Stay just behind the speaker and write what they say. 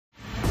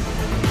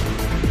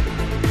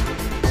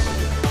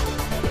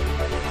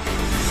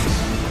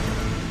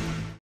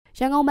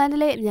ရန်ကုန်မန္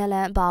တလေးအမြန်လ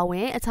မ်းအပါအဝ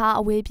င်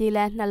အခြားအဝေးပြေးလ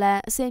မ်း2လမ်း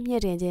အဆ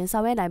င့်မြင့်တင်ခြင်း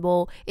ဆောင်ရွက်နိုင်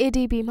ဖို့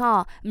ADB မှ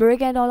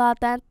American Dollar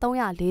တန်း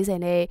340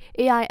နဲ့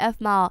AIF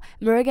မှ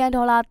American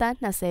Dollar တန်း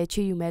20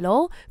ချီယူမယ်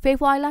လို့ဖေ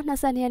ဖော်ဝါရီလ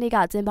22ရက်နေ့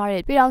ကကျင်း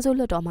ပတဲ့ပြည်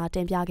ထောင်စုလွှတ်တော်မှာတ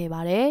င်ပြ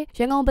ခဲ့ပါတယ်။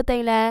ရန်ကုန်ပသိ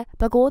မ်လမ်း၊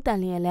ပဲခူးတန်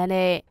လျင်လမ်း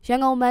နဲ့ရန်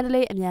ကုန်မန္တ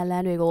လေးအမြန်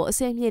လမ်းတွေကိုအဆ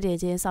င့်မြင့်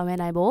တင်ခြင်း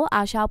ဆောင်ရွက်နိုင်ဖို့အာ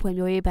ရှဖွံ့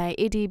ဖြိုးရေးဘဏ်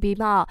ADB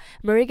မှ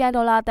American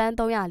Dollar တန်း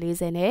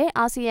340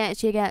နဲ့အာဆီယံအ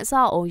ခြေခံအ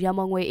ဆောက်အုံ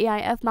ရန်ပုံငွေ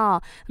AIF မှ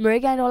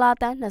American Dollar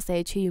တန်း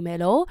20ချီယူမယ်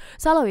လို့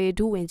ဆောက်လုပ်ရေး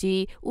ဒု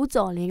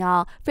ဝန်ကြီးဦးကျော်လင်း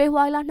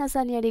ကဖေဖော်ဝါရီလ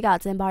22ရက်နေ့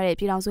ကကျင်းပတဲ့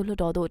ပြည်ထောင်စုလွှတ်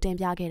တော်သို့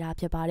တင်ပြခဲ့တာ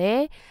ဖြစ်ပါတယ်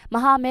။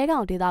မဟာမဲခေါ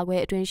င်ဒေသခွဲ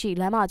အတွင်း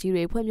ရှိလမ်းမကြီး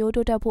တွေဖွံ့ဖြိုး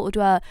တိုးတက်ဖို့အ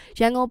တွက်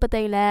ရန်ကုန်ပ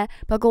သိမ်လမ်း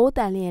၊ပဲခူးတ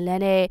န်လျင်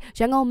လမ်း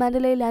နဲ့ရန်ကုန်မန္တ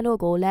လေးလ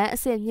မ်းတို့ကိုလမ်း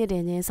အဆင့်မြင့်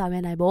တင်ခြင်း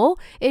ဆောင်ရွက်နိုင်ဖို့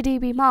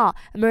ADB မှ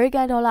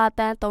American Dollar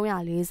တန်း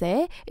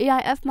340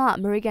 AIF မှ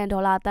American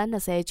Dollar တန်း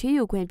20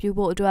ချီယူခွင့်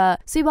ပြုဖို့အတွက်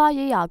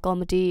စီးပွားရေးရာကော်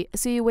မတီအ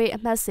စည်းအဝေး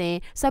အမှတ်စဉ်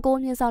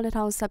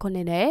19/2019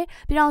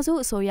နဲ့ပြည်ထောင်စု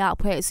အစိုးရ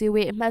အဖွဲ့အစည်း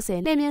အဝေးအမှတ်စဉ်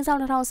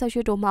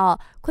2/2018တို့မှ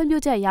ခွင့်ပြု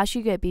ချက်ရရှိ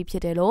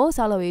ခဲ့ပြီးဖြစ်တယ်လို့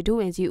ဆောက်လုပ်ရေးဒု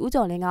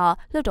ဝန်ကြီးဦးကျော်လင်း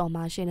ကလွှတ်တော်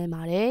မှာရှင်းလင်းပါ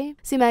တယ်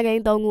။စီမံကိ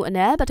န်း3ခုအန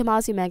က်ပထ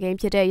မစီမံကိန်း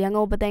ဖြစ်တဲ့ရန်ကု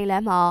န်ပသိမ်လ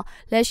မ်းမှာ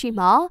လက်ရှိ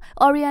မှာ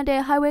Oriental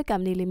Highway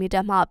Company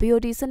Limited မှ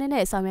BOT စနစ်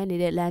နဲ့ဆောင်ရွက်နေ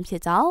တဲ့လ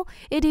မ်းဖြစ်ကြောင်း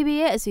ADB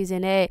ရဲ့အစီအစ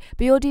ဉ်နဲ့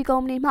BOT ကု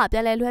မ္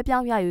ပဏီမှပြန်လည်လွှဲပြော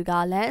င်းရယူ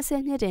ကလမ်းအ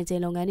ဆင့်မြင့်တင်ခြ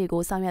င်းလုပ်ငန်းတွေ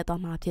ကိုဆောင်ရွက်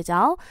သွား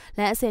မှာဖြစ်ကြောင်း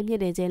လမ်းအဆင့်မြင့်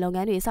တင်ခြင်းလုပ်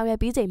ငန်းတွေဆောင်ရွက်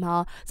ပြီး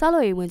ချိန်မှာ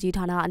ဆောက်လုပ်ရေး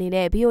ဝန်ကြီးဌာန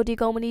အနေနဲ့ BOT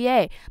ကုမ္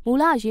ပဏီရဲ့မူ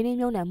လရ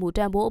င်းနှီးမြှုပ်နှံမှုတ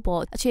န်ဖိုး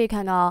အပေါ်အ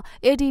ခြေခံက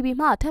ADB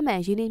မှ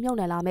ထပ်မံရ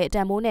င်းနှီးမြှုပ်နှံလာမဲ့တ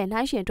န်ဖိုး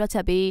နဲ့နှိုင်းယှဉ်တွက်ချ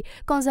က်ပြီး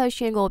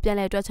concession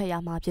ကိုပြန်လည်တွက်ချက်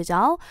ရမှာဖြစ်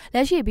ကြောင်းလ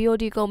က်ရှိ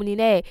BOT ကုမ္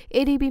ပဏီနဲ့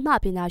ADB မှ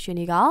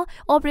ပညာရှင်တွေက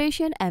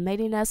Operation and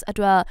Maintenance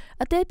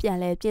အတွက်အ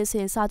သစ်ပြန်လည်ပြင်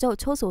ဆင်စာချုပ်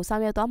ချုပ်ဆို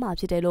ဆောင်ရွက်သွားမှာ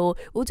ဖြစ်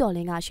တယ်လို့ဦးကျော်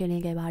လင်းကရှင်း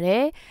လင်းခဲ့ပါတ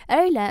ယ်။အဲ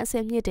ဒီလမ်းအဆ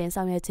င့်မြင့်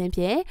တင်ဆောင်ရွက်ခြ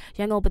င်းဖြင့်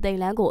ရန်ကုန်ပသိမ်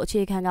လမ်းကိုအ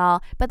ခြေခံက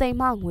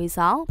ပသိမ်မှငွေ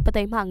ဆောင်ပ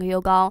သိမ်မှ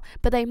ငရုတ်ကော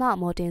င်းပသိမ်မှ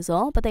မော်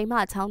တင်စွန်ပသိမ်မှ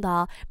ချော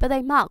င်းသာပသိ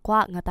မ်မှဂွ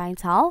ငတို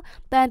င်းချောင်း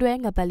တန်တွဲ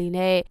ငပလီ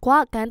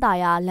နဲ့ဂွက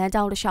န်းတာယာလ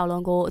မ်းကြောင်းတစ်လျှောက်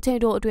လုံးကိုအ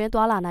ချိန်တိုအတွင်း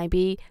သွားလာ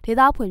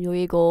နိုင်ပြီးဒေသဖွံ့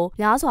ဖြိုးရေး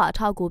ကိုများစွာ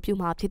အထောက်အကူပြု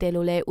မှာဖြစ်တယ်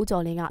လို့လည်းဦး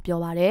ကျော်လင်းကပြော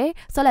ပါတယ်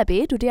။ဆက်လက်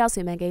ပြီးဒုတိ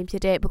ယစီမံကိန်းဖြ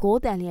စ်တဲ့ပဲခူး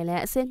တန်လျင်လ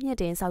မ်းအဆင့်မြ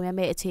င့်တင်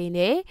ဆောင်ရွက်မဲ့အခြေ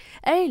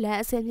အနေအဲဒီလ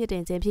မ်းအဆင့်မြင့်တ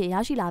င်ခြင်းဖြင့်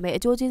ရရှိလာမဲ့အ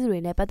ကျိုးကျေးဇူး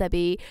တွေနဲ့ပတ်သက်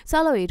ပြီး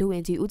ဆောက်လုပ်ရေးဒု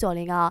ဝန်ကြီးဦးကျော်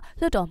လင်း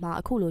ကလွှတ်တော်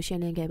မှာအခု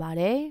လိုရှင်းလင်း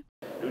ခဲ့ပါတယ်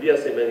။ဒုတိ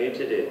ယစီမံကိန်းဖြ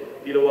စ်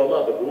တဲ့ဒီလိုဝါမှ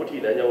ပဲ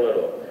ခူးထီလမ်းကြောင်း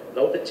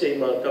ကတော့နောက်တစ်ချိန်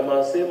မှာက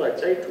မာဆင်း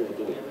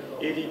မှာကြိုက်ထူသူ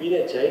ADB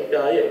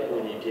နဲ့ဂျိုက်တာရဲ့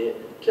အကူအညီဖြ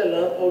င့်ဖြတ်လ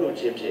န်းဖောက်လုပ်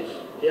ခြင်းဖြင့်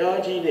တရား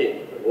ကြီး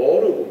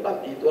နဲ့ဝေါ်တို့ကို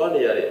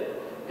ပတ်ပြီးသွားနေရ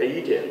တဲ့ခ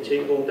ရီးတဲ့အချိ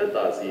န်ကုန်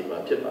တက်တာစီမှာ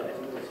ဖြစ်ပါတယ်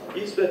။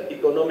 East West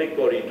Economic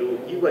Corridor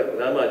EWEC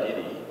လမ်း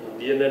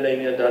မကြီးဒီဗီယက်နမ်နိုင်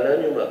ငံဒါ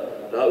နန်မြို့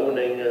မှာလာအို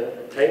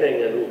နိုင်ငံထိုင်းနိုင်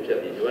ငံတို့ဖြတ်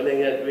ပြီးမြန်မာ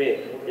နိုင်ငံအတွ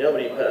င်းမြဝ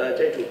တီ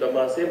ဖအံကြိုက်ထူက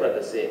မာဆင်းမှာတ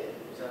စ်ဆင့်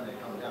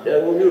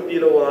ရန်ကုန်မြို့ပြည်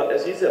လောဝါအ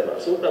စည်းအဝေး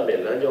မှာအစိုးရမဲ့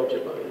လမ်းကြော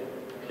င်းဖြစ်ပါတယ်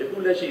။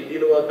ယခုလက်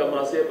ရှိပြည်လောဝါ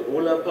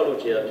ကမာဆဲပဲခူးလမ်း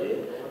ဖောက်လုပ်ခြင်း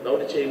အပြင်နောက်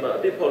တစ်ချိန်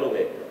မှာအသစ်ဖောက်လုပ်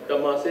မဲ့က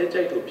မာဆဲ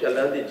ကြိုက်ထူဖြတ်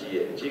လန်း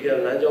သစ်ကြီးရဲ့အခြေခံ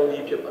လမ်းကြော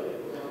င်းကြီးဖြစ်ပါတယ်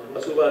။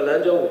အဆိုပါ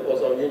လမ်းကြောင်းကိုပေါ်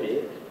ဆောင်ခြင်းဖြ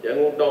င့်ရန်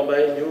ကုန်တောင်ပို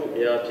င်းမြို့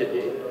များဖြစ်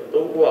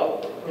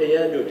တဲ့သုံးခွဖ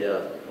ရမ်း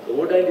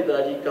မြို့များဘိုးတိုင်းဒေသ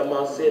ကြီး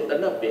ကမာဆဲတ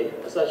နတ်ပင်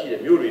အစရှိတဲ့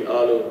မြို့တွေ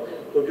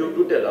အားလုံးဖွံ့ဖြိုး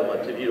တိုး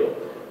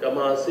တက်လာမှဖြစ်ပြီးတော့က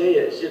မာဆဲ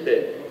ရဲ့ရှစ်တဲ့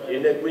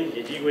ရင်းနှီးကွင်းရ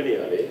ည်ကြီးကွင်းတွေ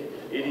ဟာလည်း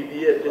ADB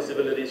ရဲ့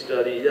feasibility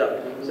study အရ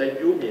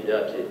စိုက်ပျိုး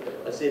မြေများဖြင့်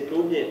အဆ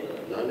င့်တိုးမြင့်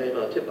လာ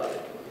နိုင်မှာဖြစ်ပါ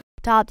တယ်။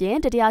ဒါ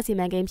အပြင်တတိ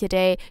ယစီမံကိန်းဖြစ်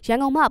တဲ့ရန်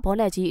ကုန်မှ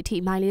ဘောနယ်ကြီး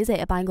အထိမိုင်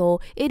40အပိုင်းကို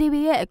ADB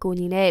ရဲ့အကူ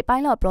အညီနဲ့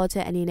pilot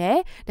project အနေနဲ့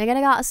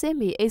နိုင်ငံတကာအဆ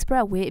င့်မီ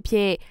expressway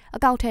အဖြစ်အ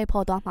ကောင့်ထဲ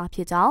ပေါ်သွား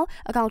မှာဖြစ်ကြောင်း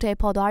အကော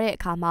င့်ထဲပေါ်သွားတဲ့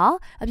အခါမှာ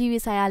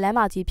အပြည်ပြည်ဆိုင်ရာလမ်း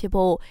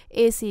မကြီးဖြစ်ဖို့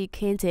AC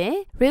ခင်းကျင်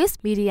raised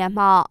medium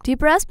မှ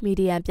depressed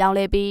medium ပြော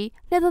င်းလဲပြီး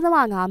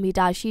2.5 မီ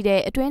တာရှိတဲ့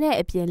အတွင်း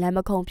နဲ့အပြင်လမ်း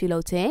မခုံ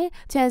ပြုလုပ်ခြင်း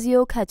ခြံစ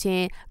ည်းရိုးခတ်ခြ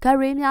င်းဂတ်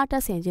ရေးများတ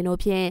က်ဆင်ခြင်းတို့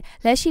ဖြ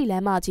င့်လက်ရှိလ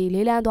မ်းမကြီး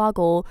လေးလ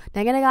မ်းသွားကို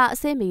နိုင်ငံတကာ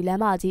အဆင့်မီလ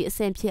မ်းမကြီးအဆ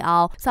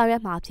င့်ဖြစ်အောင်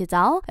ဆောင်ရွက်မှာဖြစ်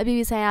ကြောင်းအပြည်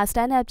ပြည်ဆိုင်ရာ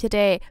standard ဖြစ်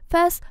တဲ့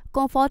fast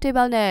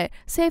comfortable နဲ့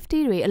safety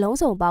တွေအလုံး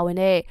စုံပါဝင်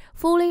တဲ့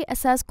fully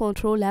access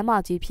control လမ်း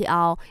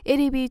မကြီးဖြစ်အောင်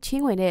ADB ချ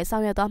င်းငွေနဲ့ဆော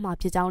င်ရွက်သွား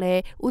မှာဖြစ်ကြောင်းလည်း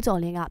ဦး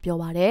ကျော်လင်းကပြော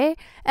ပါတယ်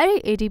။အဲဒီ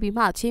ADB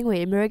မှချင်းငွေ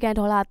American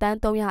Dollar တန်း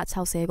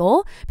360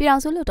ကိုပြည်ထော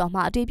င်စု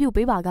လွှတ်တော်မှအတည်ပြု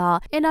ပေးပါက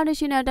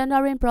International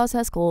Tendering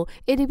Process ကို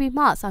ADB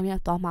မှ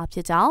ဆောင်ရွက်သွားမှာဖြ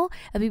စ်ကြော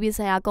င်းအပြည်ပြည်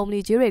ဆိုင်ရာကုမ္ပဏီ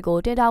ကြီးတွေကို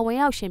တင်ဒါဝင်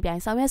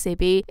ရောက်ရှင်ပြိုင်ဆောင်ရွက်စေ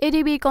ပြီး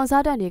ADB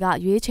consultant တွေက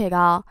ရွေးချယ်က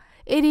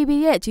ADB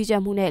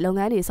ရဲ့ကြီးကြပ်မှုနဲ့လုပ်င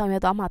န်းတွေ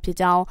ဆောင်ရွက်သွားမှာဖြစ်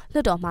ကြောင်းလွှ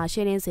တ်တော်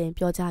မှာရှင်းလင်း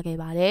စဉ်ပြောကြားခဲ့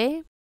ပါတယ်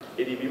။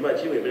 ADB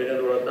မှာချင်းဝင် American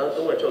Dollar တန်း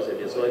360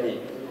ပြည့်စွမ်းကြီး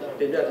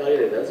တင်ပြထား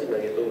တဲ့လ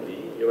မ်းစီမံကိန်း3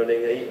ပြီးမြန်မာ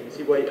နိုင်ငံ၏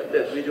စီးပွားရေးအသ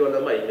က်သွေးကြော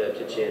လမ်း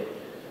မကြီးများဖြစ်ခြင်း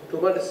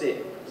ထို့မှတစ်ဆ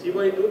င့်စီး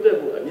ပွားရေးတိုးတက်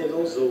မှုအမြ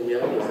င့်ဆုံးဇုံ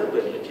များနှင့်ဆက်သွ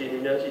ယ်သည့်အခြေ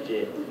အနေများရှိခြ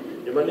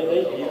င်းမြန်မာနိုင်ငံ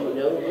၏ပြည်သူ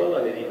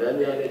အများစုသွားလာနေသည့်လ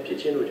မ်းများနဲ့ဖြစ်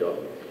ခြင်းတို့ကြောင့်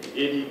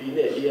ADB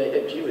နဲ့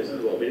AIF ချင်းဝင်စု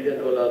စု American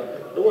Dollar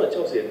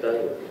 360တန်း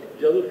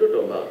ကိုပြည်သူ့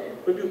လွှတ်တော်မှာ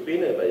ခွင့်ပြု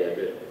ပေးနိုင်ပါရန်အ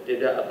တွက်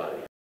တင်ပြအပ်ပါ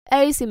တယ်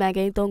အဲဒီစီမံ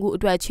ကိန်း3ခုအ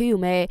တွက်ချီးယူ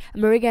မဲ့အ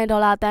မေရိကန်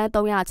ဒေါ်လာတန်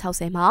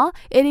360မှာ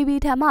ADB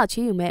ထံမှ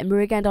ချီးယူမဲ့အမေ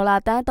ရိကန်ဒေါ်လာ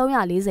တန်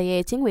340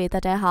ရဲ့ချင်းငွေသ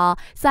က်တမ်းဟာ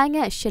ဆိုင်း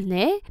ငံ့8နှ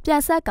စ်ပြ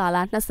န်ဆက်ကာလ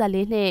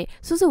24နှစ်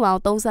စုစုပေါင်း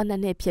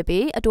32နှစ်ဖြစ်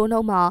ပြီးအတိုးနှု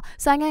န်းမှာ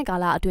ဆိုင်းငံ့ကာ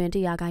လအတွင်း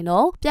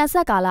100%ပြန်ဆ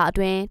က်ကာလအ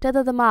တွင်း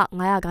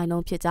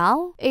1.5%ဖြစ်ကြောင်း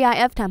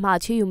AIF ထံမှ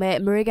ချီးယူမဲ့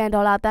အမေရိကန်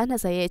ဒေါ်လာတန်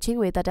20ရဲ့ချင်း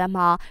ငွေသက်တမ်း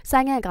မှာဆို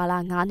င်းငံ့ကာလ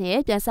9နှစ်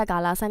ပြန်ဆက်ကာ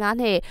လ15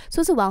နှစ်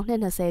စုစုပေါင်း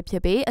20ဖြ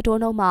စ်ပြီးအတိုး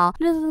နှုန်းမှာ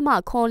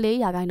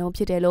2.4%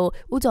ဖြစ်တယ်လို့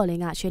ဦးကျော်လ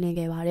င်းကရှင်းလင်း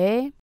ခဲ့ပါတယ်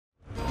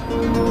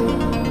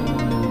။